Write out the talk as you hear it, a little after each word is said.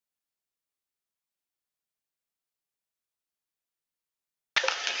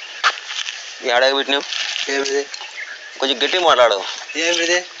ఏడాకి పెట్టినావు ఏమిది కొంచెం గట్టిగా మాట్లాడు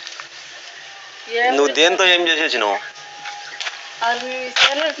ఏమిది నువ్వు దేంతో ఏం చేసి వచ్చినావు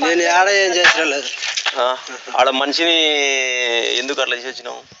నేను ఆడ ఏం చేసిన ఆడ మనిషిని ఎందుకు అట్లా చేసి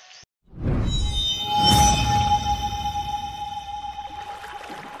వచ్చినావు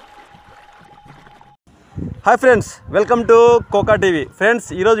hi friends welcome to cocoa TV friends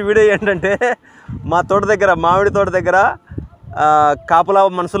ఈరోజు వీడియో ఏంటంటే మా తోట దగ్గర మామిడి తోట దగ్గర కాపలా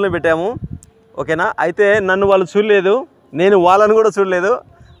మనుషుల్ని పెట్టాము ఓకేనా అయితే నన్ను వాళ్ళు చూడలేదు నేను వాళ్ళని కూడా చూడలేదు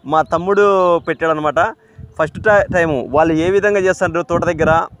మా తమ్ముడు పెట్టాడు అనమాట ఫస్ట్ టైము వాళ్ళు ఏ విధంగా చేస్తుంటారు తోట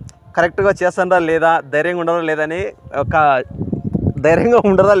దగ్గర కరెక్ట్గా చేస్తుంటారా లేదా ధైర్యంగా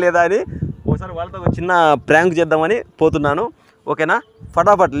ఉండరా లేదా అని ఒకసారి వాళ్ళతో ఒక చిన్న ప్రాంక్ చేద్దామని పోతున్నాను ఓకేనా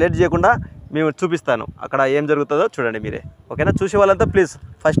ఫటాఫట్ లేట్ చేయకుండా మేము చూపిస్తాను అక్కడ ఏం జరుగుతుందో చూడండి మీరే ఓకేనా చూసే వాళ్ళంతా ప్లీజ్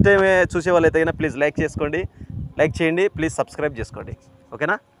ఫస్ట్ టైం చూసే వాళ్ళైతే అయినా ప్లీజ్ లైక్ చేయండి ప్లీజ్ సబ్స్క్రైబ్ చేసుకోండి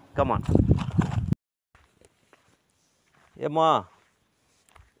ఓకేనా కమాన్ ఏమ్మా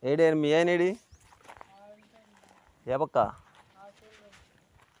ఏడే మీ ఏనేడి ఏ పక్క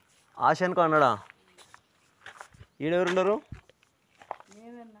ఆశనుకో అన్నాడా ఈడెవరున్నారు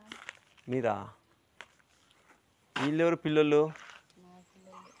మీరా వీళ్ళెవరు పిల్లలు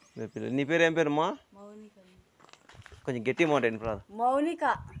నీ పేరు ఏం పేరమ్మా కొంచెం గట్టి మాట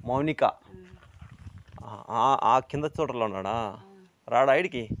మౌనిక ఆ కింద చోటలో ఉన్నాడా రాడా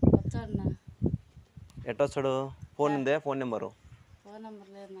ఇడికి ఎట్ట వచ్చాడు ఫోన్ ఉందే ఫోన్ నెంబరు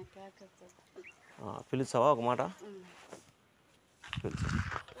పిలుస్తావా ఒక మాట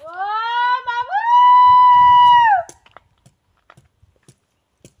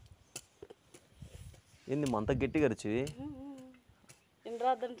ఏంది అంత గట్టిగా అరిచి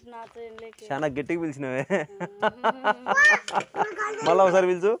చాలా గట్టిగా పిలిచినవే మళ్ళీ ఒకసారి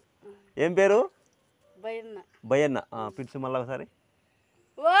పిలుచు ఏం పేరు భయన్న పిలుచు మళ్ళీ ఒకసారి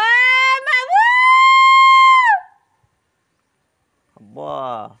అబ్బా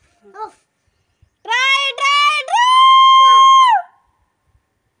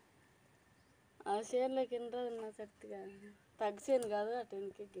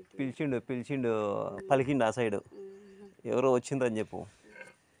పిలిచిండు పలికిండు ఆ సైడు ఎవరో వచ్చిండ్రని చెప్పు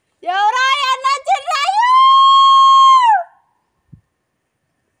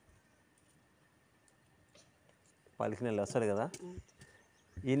పలికిన వస్తాడు కదా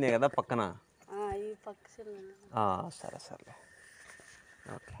ఈయనే కదా పక్కన సరే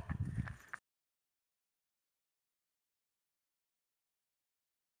ఓకే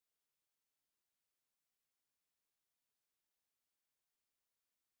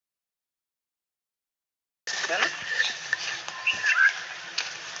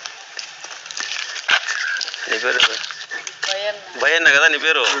నీ పేరు భయన్న కదా నీ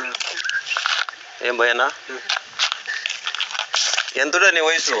పేరు ఏం భయన్నా ఎంతుడా నీ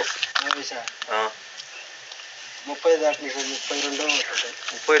వయసు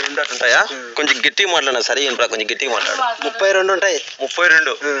 32 అట్లుంటాయా కొంచెం గట్టిగా మాట్లాడినా సరే ఏం కొంచెం గట్టిగా మాట్లాడు 32 ఉంటాయి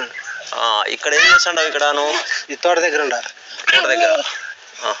 32 ఇక్కడ ఏం చేస్తాండావు ఇక్కడ ఈ తోట దగ్గర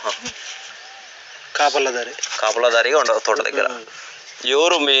కాపలాదారిగా ఉండవు తోట దగ్గర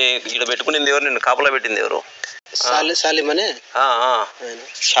ఎవరు మీ ఇక్కడ పెట్టుకునింది ఎవరు నిన్ను కాపలా పెట్టింది ఎవరు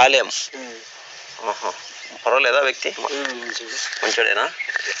శాలేం పర్వాలేదా వ్యక్తి మంచోడేనా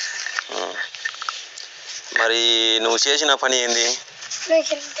మరి నువ్వు చేసిన పని ఏంది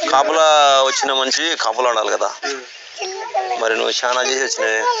కాపలా వచ్చిన మనిషి కాపలా ఉండాలి కదా మరి నువ్వు చాలా చేసి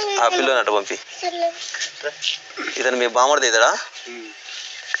వచ్చినావే ఆ పిల్లని అట్ట పంపి ఇతను మీ బామర్ది ఇతడా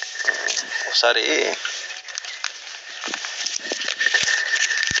ఒకసారి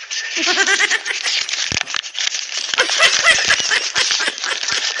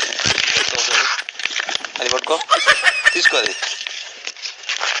అది పట్టుకో తీసుకో అది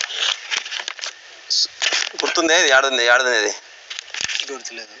గుర్తుంది అది ఆడుంది అది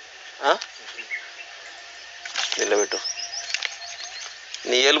గుర్తులేదు నిలబెట్టు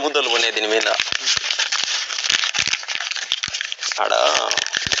నీ ఏలు ముద్దలు పడినాయి దీని మీద ఆడ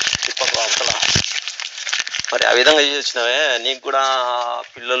తిప్పకు అవతల మరి ఆ విధంగా చేసి వచ్చినావే నీకు కూడా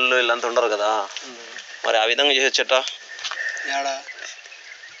పిల్లలు వీళ్ళంతా ఉండరు కదా మరి ఆ విధంగా చేసి వచ్చేట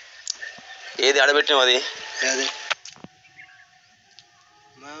ఏది ఆడబెట్టినావు అది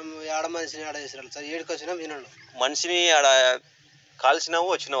మనిషిని ఆడ కాల్చినావు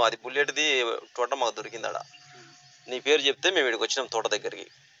వచ్చినావు అది బుల్లెట్ది తోట మాకు దొరికింది ఆడ నీ పేరు చెప్తే మేము ఇక్కడికి వచ్చినాం తోట దగ్గరికి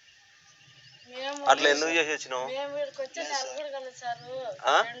అట్లా ఎందుకు చేసి వచ్చినావు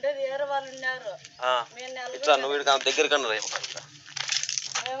ఇట్లా నువ్వు వీడికి దగ్గర కన్నా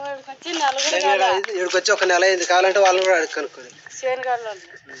ఇక్కడికి వచ్చి ఒక నెల అయింది కావాలంటే వాళ్ళు కూడా కనుక్కోండి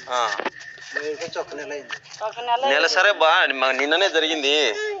నెల సరే బా నిన్ననే జరిగింది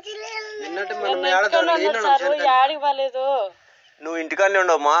నిన్నటి మనం ఆడికి బాలేదు. నువ్వు ఇంటికాడనే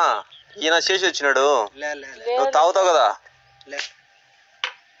ఉండవమ్మా. ఈయన చేసి వచ్చినాడు. నువ్వు తాగుతావు కదా.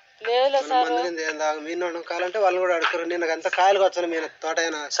 మీను కావాలంటే వాళ్ళు కూడా అడుగుతారు. నిన్న అంతా కాయలు వచ్చాను మీ తోట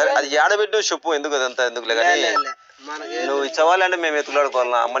అయినా. సరే అది ఏడబెట్టు చెప్పు. ఎందుకు అదంతా ఎందుకులే కానీ నువ్వు ఇచ్చవాలంటే మేము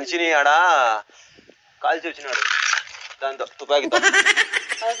ఎత్తులాడుకోవాలన్నా. మనిషిని ఆడ కాల్చి వచ్చినాడు దాంతో తుపాకీతో.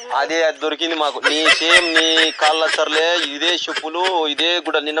 అదే దొరికింది మాకు. నీ సేమ్ నీ కాళ్ళ సర్లే ఇదే చెప్పులు ఇదే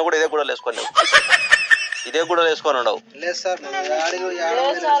గుడ్డ. నిన్న కూడా ఇదే గుడ్డలు వేసుకున్నావు. ఇదే గుడ్డలు వేసుకొని ఉండవు.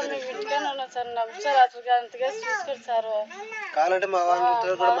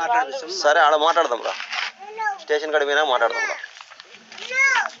 సరే ఆడ మాట్లాడదాం రా. స్టేషన్ కాడ పోయినా మాట్లాడదాం రా.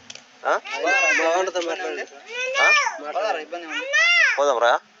 పోదాం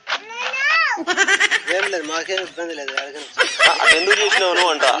రా. ఏం లేదు మాకేం ఇబ్బంది లేదు. ఎందుకు చేసినావు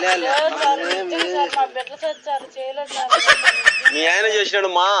నువ్వు అంట. మీ ఆయన చేసినాడు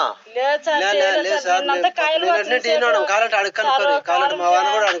మా. కావాలంటే అడుక్కోరు. కావాలంటే మా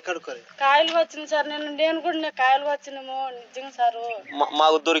వాడిని కూడా అడుక్కోరు. కాయలు వచ్చింది సార్. నేను కూడా కాయలు వచ్చినాము నిజంగా సారు.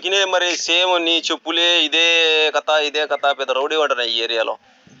 మాకు దొరికినాయి మరి. సేమ్ నీ చెప్పులే ఇదే కథ పెద్ద రౌడీ వాడరా ఈ ఏరియాలో.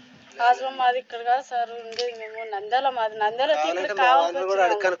 ఆశ్రమం మాది ఇక్కడ కాదు సార్. ఉండేది మేము నంద్యాల. మాది నంద్యాల.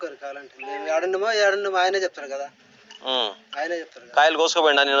 ఏడున్నామో ఆయనే చెప్తారు కదా. ఆయనే చెప్తారు. కాయలు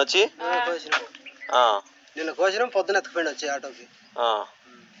కోసుకోపోయిండా నేను వచ్చి. నిన్న కోసినాం. పొద్దున ఎత్తుకుపోయింది వచ్చి ఆటోకి.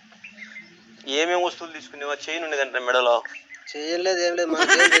 ఏమేమి వస్తువులు తీసుకునేవా. చైన్ ఉండేదంటే మెడలో. చేయలేదు ఏం లేదు.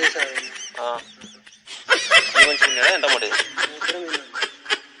 మనకేం చేశారు. మంచిగా ఎంటమ్మటి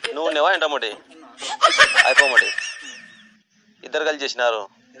నువ్వు ఉండేవా ఎంటమ్మటి అయిపోమటి. ఇద్దరు కలిసి చేసినారు.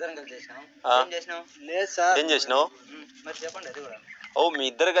 ఏం చేసినావు. ఓ మీ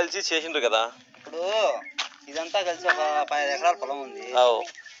ఇద్దరు కలిసి చేసిండ్రు కదా. ఇప్పుడు ఇదంతా కలిసి ఒక 5 ఎకరాల పొలం ఉంది.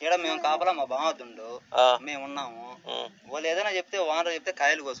 ఇక్కడ మేము కాపలా మా బామద్దుండు మేము ఉన్నాము. వాళ్ళు ఏదైనా చెప్తే ఓనర్ చెప్తే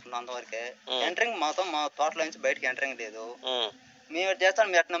కాయలు కోసుకున్నాం అంతవరకే. ఎంటరింగ్ మాతో మా తోటలో నుంచి బయటకి ఎంటరింగ్ లేదు. మేము చేస్తాను.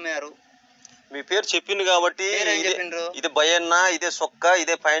 మీరు ఎట్లా నమ్మారు. మీ పేరు చెప్పింది కాబట్టి ఇది భయన్న ఇదే సొక్క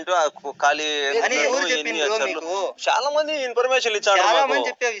ఇదే పాయింట్ ఖాళీ చాలా మంది ఇన్ఫర్మేషన్ ఇచ్చారు. చాలా మంది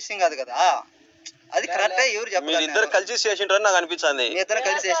చెప్పే విషయం కాదు కదా. అది కరెక్ట్. ఎవరు చెప్పారు. ఇద్దరు కలిసి చేసింటారు నాకు అనిపించింది. మీ ఇద్దరు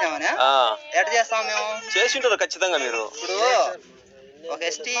కలిసి చేసామని ఎట్లా చేస్తాం మేము. చేసింటారు ఖచ్చితంగా. మీరు ఇప్పుడు ఒక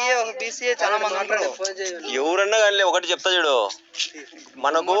ఎస్టీ ఒక బీసీ చాలా మంది ఉంటారు. ఎవరన్నా కానీ ఒకటి చెప్తా చూడు.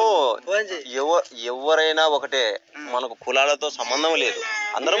 మనకు ఎవరైనా ఒకటే. మనకు కులాలతో సంబంధం లేదు.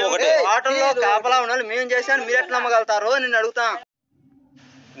 అందరం ఒకటే. ఆటల్లో కాపలా ఉండాలి. మేము చేశాను మీరు ఎట్లా నమ్మగలుగుతారు నేను అడుగుతా.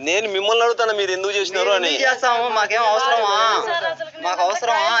 నేను మిమ్మల్ని అడుగుతాను మీరు ఎందుకు చేసినారు అని. చేస్తాము మాకేం అవసరమా. మాకు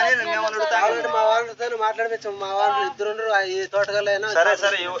అవసరమా అని మేము అడుగుతాను. మా వాళ్ళతో మాట్లాడిపించాము. మా వాళ్ళు ఇద్దరు ఈ తోటగాళ్ళైనా. సరే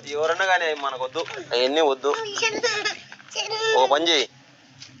సరే ఎవరన్నా కానీ మనకు వద్దు. అవన్నీ వద్దు. ఓ పని చెయ్యి.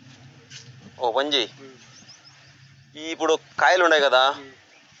 ఇప్పుడు కాయలు ఉన్నాయి కదా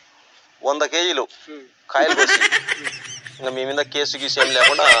 100 కేజీలు కాయలు కోసి ఇంకా మీ మీద కేసు గీసు ఏం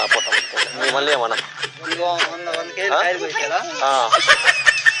లేకుండా పోతాం. మిమ్మల్ని ఏమన్నా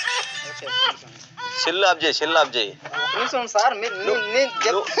సెల్ ఆఫ్ చేయి. సార్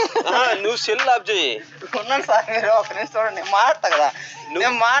నువ్వు సెల్ ఆఫ్ చేయి. ఉన్నాను సార్. మీరు ఒక నిమిషం చూడండి. మాట్లాడతా కదా.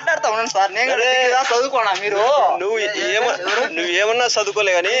 నేను మాట్లాడతా ఉన్నాను సార్. నేను చదువుకోనా. మీరు నువ్వేమన్నా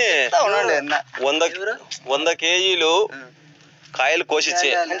చదువుకోలే కానీ ఉండండి. 100 కేజీలు కాయలు కోసిచ్చే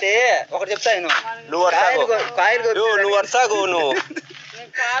అంటే ఒకటి చెప్తా. నువ్వు అర్సాకు.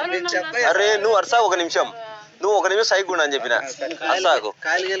 అరే నువ్వు అర్సాకు. ఒక నిమిషం సైగుండా అని చెప్పిన. అర్సాకు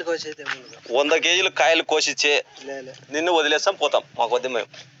 100 కేజీలు కాయలు కోసిచ్చే నిన్ను వదిలేస్తాం పోతాం. మాకు వద్ద మేము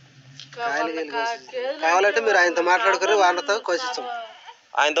కావాలంటే మీరు ఆయనతో మాట్లాడుకుని వాళ్ళతో కోసిస్తాం.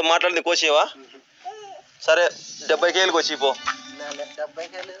 ఆయనతో మాట్లాడి కోసేవా. సరే 70 కేజీలు కోసిపో.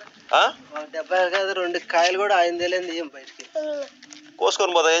 70 కాదు 2 కాయలు కూడా ఆయన తెలియదు ఏం బయటికి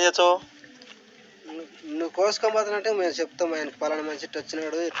కోసుకొని పోతా. ఏం చేస్తావు నువ్వు కోసుకొని పోతానంటే మేము చెప్తాం. ఆయనకు పలానా మంచి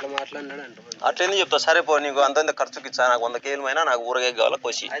వచ్చినాడు ఇట్లా మాట్లాడినాడు అంటాం. అట్లా ఎందుకు చెప్తావు. సరే పో నీకు అంత ఖర్చుకి ఇచ్చా. నాకు 100 కేజీలు అయినా నాకు ఊరగాయ కావాలా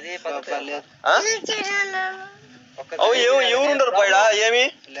కోసి. ఎవరుండరు పైడా ఏమి.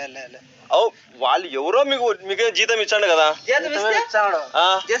 వాళ్ళు ఎవరో మీకే జీతం ఇచ్చాడు కదా.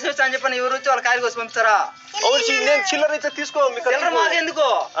 చెప్పండి ఎవరు వచ్చి వాళ్ళ కాయలు కోసి పంపిస్తారా. నేను చిల్లర అయితే తీసుకో. మాకు ఎందుకో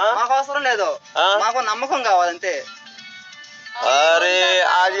మాకు అవసరం లేదు. మాకు నమ్మకం కావాలంతే. అరే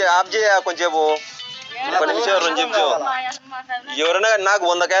అది ఆఫ్ చేయ కొంచెంసేపు. 1 నిమిషం 2 నిమిషం. ఎవరైనా నాకు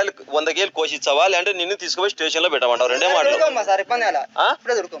 100 కేజీలు కోసి ఇచ్చావా లేదంటే నిన్ను తీసుకుపోయి స్టేషన్ లో పెట్టమంటావు. 2 మాటలు.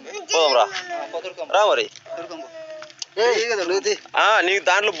 పోదాం రా మరి. నీకు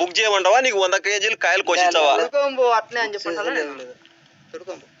దాంట్లో బుక్ చేయమంటావా. నీకు 100 కేజీలు కాయలు కోసి ఇచ్చావా.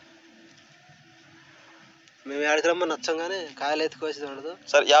 మేము ఎక్కడికి రమ్మని వచ్చాం కానీ కాయలు అయితే కోసి ఉండదు.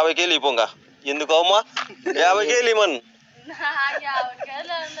 సరే 50 కేజీలు ఇవ్వంగా. ఎందుకు అమ్మా 50 కేజీలు ఇవ్వను.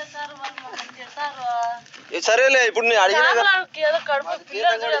 సరేలే ఇప్పుడు నేను అడిగినా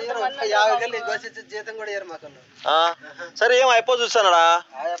జీతం కూడా ఇయ్యరు మాకు. సరే ఏం అయిపో చూస్తానడా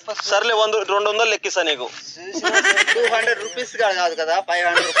సర్లే 200 లెక్కిస్తా నీకు 200 రూపీస్ కాదు కదా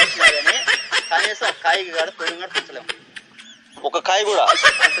 500 రూపీస్ కానీ కనీసం కాయకి కాదు పొడి కూడా పెంచలేము ఒక కాయ కూడా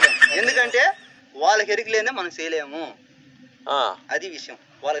ఎందుకంటే వాళ్ళకి ఎరికలేనే మనం చేయలేము అది విషయం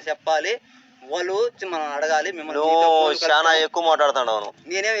వాళ్ళకి చెప్పాలి వాళ్ళు మనం అడగాలి మిమ్మల్ని చాలా ఎక్కువ మాట్లాడుతున్నాను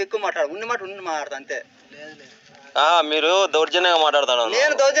నేనేం ఎక్కువ ఉండి మాట్లాడతా అంతే మీరు దౌర్జన్యంగా మాట్లాడుతాను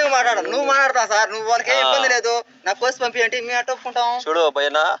నేను దౌర్జన్యంగా మాట్లాడను నువ్వు మాట్లాడతా సార్ నువ్వు వాళ్ళకి ఇబ్బంది లేదు నాకు కోసి పంపి అంటే మేము ఎట్ట ఒప్పుకుంటాం చూడు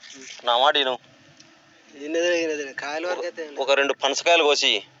పైన నా మాట విను కాయల వరకు అయితే ఒక 2 పనసకాయలు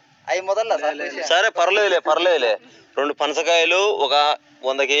కోసి అవి మొదలు సరే పర్లేదులే 2 పనసకాయలు ఒక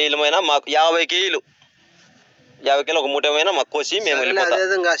 100 కేజీలమైనా మాకు 50 కేజీలు ఒక మూటమైనా మాకు కోసి మేము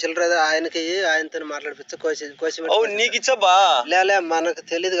చిల్లర ఆయనకి ఆయనతో మాట్లాడిపించ కోసి నీకు ఇచ్చబ్బా లే మనకు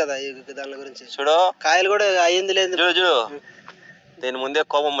తెలియదు కదా దాని గురించి చూడు కాయలు కూడా అయ్యింది లేదు చూడు దీని ముందే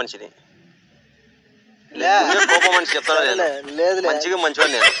కోపం మనిషిది కోపం మనిషి చెప్తాను లేదు మంచిగా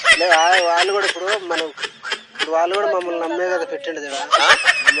మంచివాడు నేను వాళ్ళు కూడా వాళ్ళు కూడా మమ్మల్ని నమ్మే కదా పెట్టిండు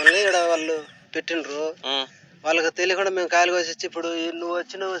మమ్మల్ని ఇక్కడ వాళ్ళు పెట్టిండ్రు వాళ్ళకి తెలియకుండా మేము కాయలు కోసి ఇచ్చి ఇప్పుడు నువ్వు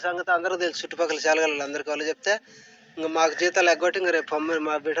వచ్చిన సంగతి అందరూ తెలుసు చుట్టుపక్కల చాలగల అందరికి వాళ్ళు చెప్తే ఇంకా మాకు జీతాలు ఎగ్గొట్టి ఇంకా రేపు పొమ్మని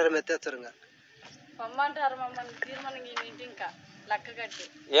మా బిడ్డలు మెత్తేస్తారు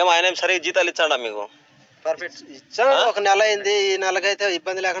ఏం ఆయన సరిగ్గా జీతాలు ఇచ్చాడా మీకు పర్ఫెక్ట్ ఇచ్చాడు ఒక నెల అయింది ఈ నెలకైతే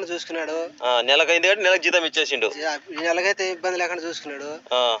ఇబ్బంది లేకుండా చూసుకున్నాడు నెలకైంది కాబట్టి నెలకు జీతం ఇచ్చేసిండు ఈ నెలకైతే ఇబ్బంది లేకుండా చూసుకున్నాడు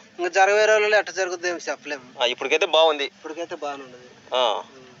ఇంకా జరగవే రోజుల్లో ఎట్ట జరుగుతుంది ఏమి చెప్పలేము ఇప్పటికైతే బాగుంది బాగుండదు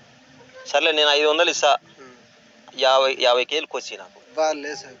సర్లే నేను 500 ఇస్తా 50 కేజీలు కోసి నాకు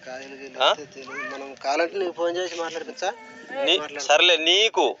బాగాలేదు సార్ కాయలు మనం కావాలంటే నీకు ఫోన్ చేసి మాట్లాడిపించా సర్లే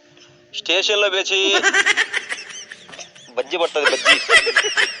నీకు స్టేషన్లో వేసి బజ్జీ పడుతుంది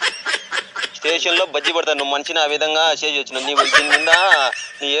స్టేషన్లో బజ్జీ పడతాను నువ్వు మంచిగా ఆ విధంగా చేసి వచ్చినావు నీ దీని మీద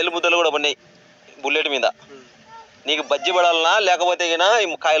నీ ఏలు ముద్దలు కూడా పడినాయి బుల్లెట్ మీద నీకు బజ్జీ పడాలనా లేకపోతే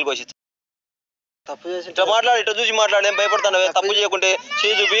కాయలు కోసి తప్పు చేసి ఇట్లా మాట్లాడు ఇట్లా చూసి మాట్లాడు ఏం భయపడుతున్నావే తప్పు చేయకుంటే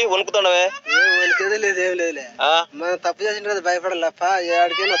చేయి చూపి వణుకుతున్నావే ఏం లేదులే మనం తప్పు చేసిన కదా భయపడాలప్ప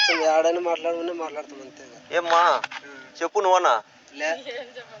ఏడికైనా వస్తుంది ఆడైనా మాట్లాడుతాం అంతే ఏమ్మా చెప్పు నువ్వన్నా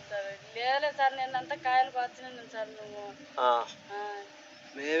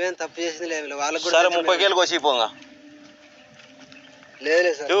మేమేం తప్పు చేసింది లేదు వాళ్ళకి కూడా 30 కేజీలు కోసి పోంగా లేదు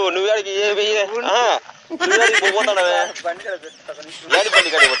సార్ నువ్వు ఏడికి పోతానవే బండి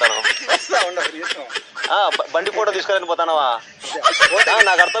కాడికి పోతాను బండి ఫోటో తీసుకొని పోతానవా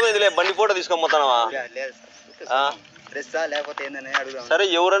నాకు అర్థమైందిలే బండి ఫోటో తీసుకొని పోతానవా సరే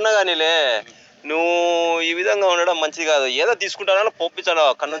ఎవరన్నా కానీలే నువ్వు ఈ విధంగా ఉండడం మంచిది కాదు ఏదో తీసుకుంటానో పంపించాను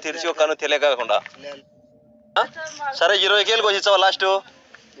కన్ను తెరిచి కన్ను తెలియకుండా సరే 20 కేజీలు కోసి ఇచ్చావా లాస్ట్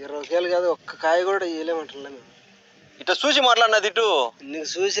 20 కేజీలు కాదు ఒక్క కాయ కూడా ఇవ్వలేమంటున్నా మేము ఇట్లా చూసి మాట్లాడినది ఇటు నీకు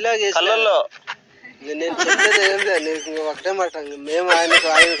చూసిలా కళ్ళల్లో నేను చెప్పేది ఏం లేదు నీకు ఒకటే మాట మేము ఆయనకు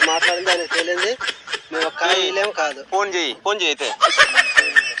మాట్లాడింది ఆయనకు తెలియంది మేము ఒక్క కాయ ఇవ్వలేము కాదు ఫోన్ చేయి అయితే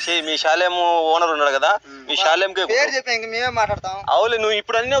మీ శాలేం ఓనర్ ఉన్నాడు కదా మీ శాలేంకి మేమే మాట్లాడతాం అవులే నువ్వు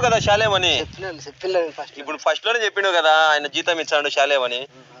ఇప్పుడు అన్నావు కదా శాలేం అని చెప్పినాను ఇప్పుడు ఫస్ట్ లోనే చెప్పిండు కదా ఆయన జీతం ఇచ్చాడు శాలేం అని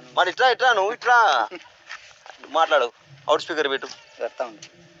మరి ఇట్లా నువ్వు ఇట్లా మాట్లాడు అవుట్ స్పీకర్ పెట్టు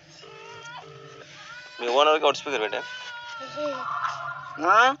మీ ఓనర్కి అవుట్ స్పీకర్ పెట్టా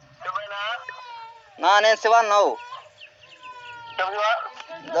నేను శివ నవ్వు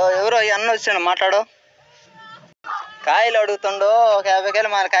ఎవరో అన్న వచ్చాను మాట్లాడు కాయలు అడుగుతుండో ఒక 50 కేజీలు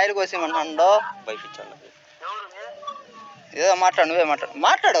మన కాయలు కోసేయమంటాడు బయటిచ్చాను ఏదో మాట్లాడు నువ్వే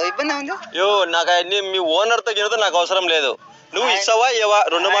మాట్లాడు ఇబ్బంది ఉంది నాకు మీ ఓనర్తో గినతో నాకు అవసరం లేదు నువ్వు ఇస్తావా ఏవా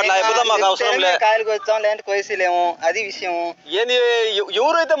 2 మాటలు అయిపోతా మాకు అవసరం లేదు కాయలు కోస్తాం లేదంటే కోసేలేము అది విషయం ఏంది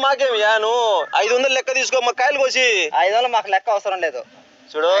ఎవరైతే మాకేమయ్యా నువ్వు 500 లెక్క తీసుకో మా కాయలు కోసి 500 మాకు లెక్క అవసరం లేదు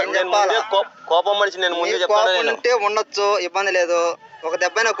చూడు కోపం మనిషి నేను ముందే చెప్తాను ఉండొచ్చు ఇబ్బంది లేదు ఒక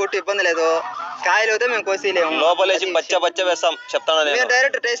దెబ్బైనా కొట్టి ఇబ్బంది లేదు కాయలు అయితే మేము కోసేలేము లోపలేసి బచ్చ వేస్తాం చెప్తాను నేను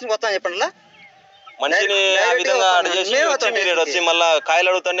డైరెక్ట్ స్టేషన్కి వస్తాం చెప్పండి మనిషిని ఆ విధంగా చేసి మీరు వచ్చి మళ్ళీ కాయలు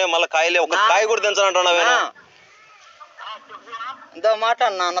అడుగుతుండే మళ్ళీ కాయలే ఒక కాయ కూడా దించాలంటున్నావేనా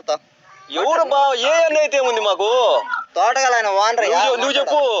మాట్లాడు అన్నతో ఎవరు ఏ అన్న అయితే ఉంది మాకు తోటగాల ఆయన వానర్ నువ్వు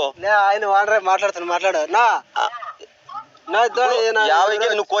చెప్పు ఆయన వానర్ మాట్లాడు నా 50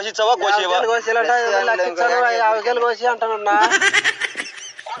 కేజీలు నువ్వు కోసిచ్చావా కోసేవా 50 కేజీలు కోసి అంటానన్నా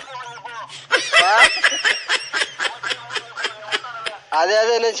అదే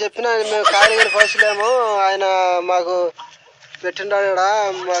నేను చెప్పిన మేము కాయలు కోసలేము ఆయన మాకు పెట్టిండాడా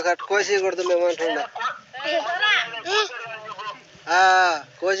మాకు అటు కోసేయకూడదు మేము అంటుండే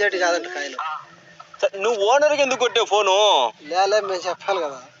కోసేటి కాదంట కాయలు నువ్వు ఓనర్కి ఎందుకు కొట్టావు ఫోను? లేలే మేము చెప్పాలి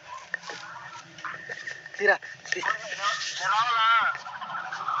కదా. తీరా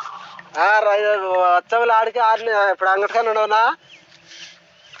వచ్చాములే ఆడికి ఆడిని ఇప్పుడు అంగటికాని ఉండవునా?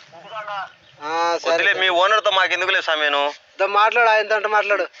 సరే మీ ఓనర్తో మాకు ఎందుకు లేదు సమేను. మాట్లాడు, ఆయనతో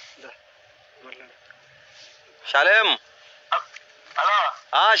మాట్లాడు. షాలేం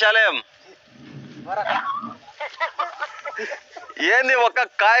షాలేం ఏంది ఒక్క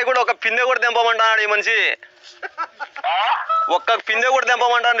కాయ కూడా ఒక పిందె కూడా తెంపమంటాడు ఈ మనిషి. ఒక్క పిందె కూడా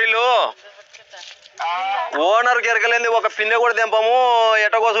తెంపమంటాను వీళ్ళు. ఓనర్కి ఎరకలేంది ఒక పిందె కూడా తెంపము,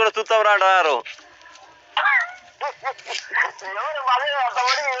 ఎట్టకోసం కూడా చూస్తాం రా అంటున్నారు.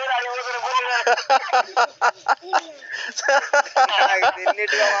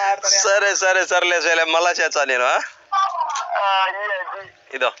 సరే సరే సరేలే సరే మళ్ళా చేస్తా నేను.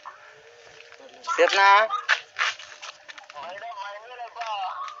 ఇదో చెప్పనా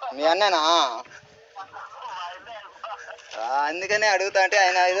మీ అన్ననా? అందుకనే అడుగుతా అంటే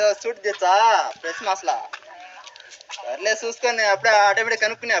ఆయన ఏదో సూట్ తెచ్చా ఫ్రెష్ మసాలా. సర్లే చూసుకొని అప్పుడే ఆటోమేటిక్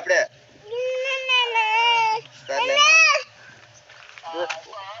కనుక్కునే అప్పుడే. సర్లే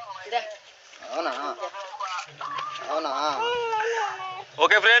అవునా అవునా.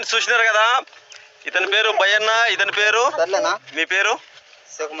 ఓకే ఫ్రెండ్స్ చూసినారు కదా, ఇతని పేరు భయన్న, ఇతని పేరు సర్లేనా. మీ పేరు?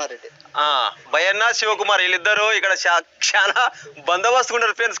 శివకుమార్ రెడ్డి. భయన్న శివకుమార్ వీళ్ళిద్దరు ఇక్కడ చాలా బందోబస్తు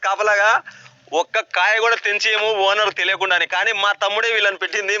ఉంటారు ఫ్రెండ్స్ కాపలాగా. ఒక్క కాయ కూడా తెంచేయము ఓనర్ తెలియకుండానే. కానీ మా తమ్ముడే వీళ్ళని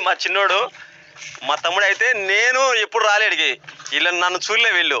పెట్టింది, మా చిన్నోడు. మా తమ్ముడు అయితే నేను ఎప్పుడు రాలేడికి, వీళ్ళని నన్ను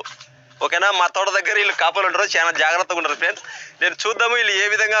చూడలే వీళ్ళు. ఓకేనా, మా తోట దగ్గర వీళ్ళు కాపలు ఉంటారు, చాలా జాగ్రత్తగా ఉంటారు ఫ్రెండ్స్. నేను చూద్దాము వీళ్ళు ఏ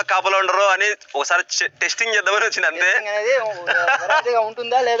విధంగా కాపలు ఉండరు అని ఒకసారి టెస్టింగ్ చేద్దామని వచ్చింది అంతే.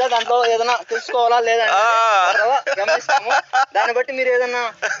 ఉంటుందా లేదా దాంట్లో ఏదైనా తెలుసుకోవాలా లేదా గమనిస్తాము. దాన్ని బట్టి మీరు ఏదన్నా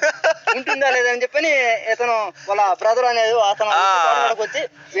ఉంటుందా లేదా అని చెప్పని ఇతను వాళ్ళ బ్రదర్ అనేది అతను వచ్చి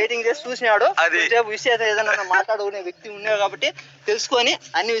వెయిటింగ్ చేసి చూసినాడు. విషయం ఏదైనా మాట్లాడుకునే వ్యక్తి ఉన్నాడు కాబట్టి తెలుసుకొని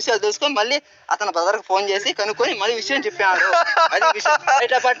అన్ని విషయాలు తెలుసుకొని మళ్ళీ అతని బ్రదర్ కి ఫోన్ చేసి కనుక్కొని మళ్ళీ విషయం చెప్పాడు. అది విషయం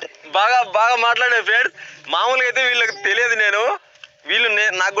బాగా బాగా మాట్లాడారు ఫ్రెండ్స్. మామూలుగా అయితే వీళ్ళకి తెలియదు, వీళ్ళు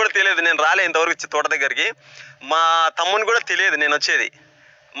నాకు కూడా తెలియదు, నేను రాలే ఇంతవరకు తోట దగ్గరికి. మా తమ్ముని కూడా తెలియదు నేను వచ్చేది.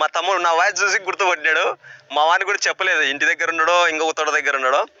 మా తమ్ముడు నా వాయిస్ చూసి గుర్తుపట్టినాడు. మా వాడిని కూడా చెప్పలేదు ఇంటి దగ్గర ఉన్నాడో ఇంకొక తోట దగ్గర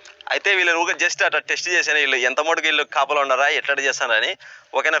ఉన్నాడో. అయితే వీళ్ళు జస్ట్ అట్లా టెస్ట్ చేశాను, వీళ్ళు ఎంత మటుకు వీళ్ళు కాపలా ఉన్నారా ఎట్లా చేస్తానని.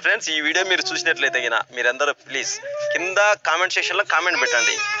 ఓకేనా ఫ్రెండ్స్, ఈ వీడియో మీరు చూసినట్లయితే మీరందరూ ప్లీజ్ కింద కామెంట్ సెక్షన్లో కామెంట్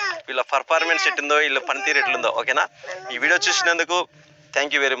పెట్టండి వీళ్ళ పర్ఫార్మెన్స్ ఎట్టుందో, వీళ్ళ పనితీరు ఎట్లుందో. ఓకేనా, ఈ వీడియో చూసినందుకు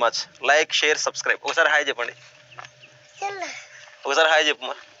thank you very much. Like share subscribe. ఒకసారి హాయ్ చెప్పండి, ఒకసారి హాయ్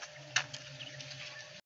చెప్పమ్మా.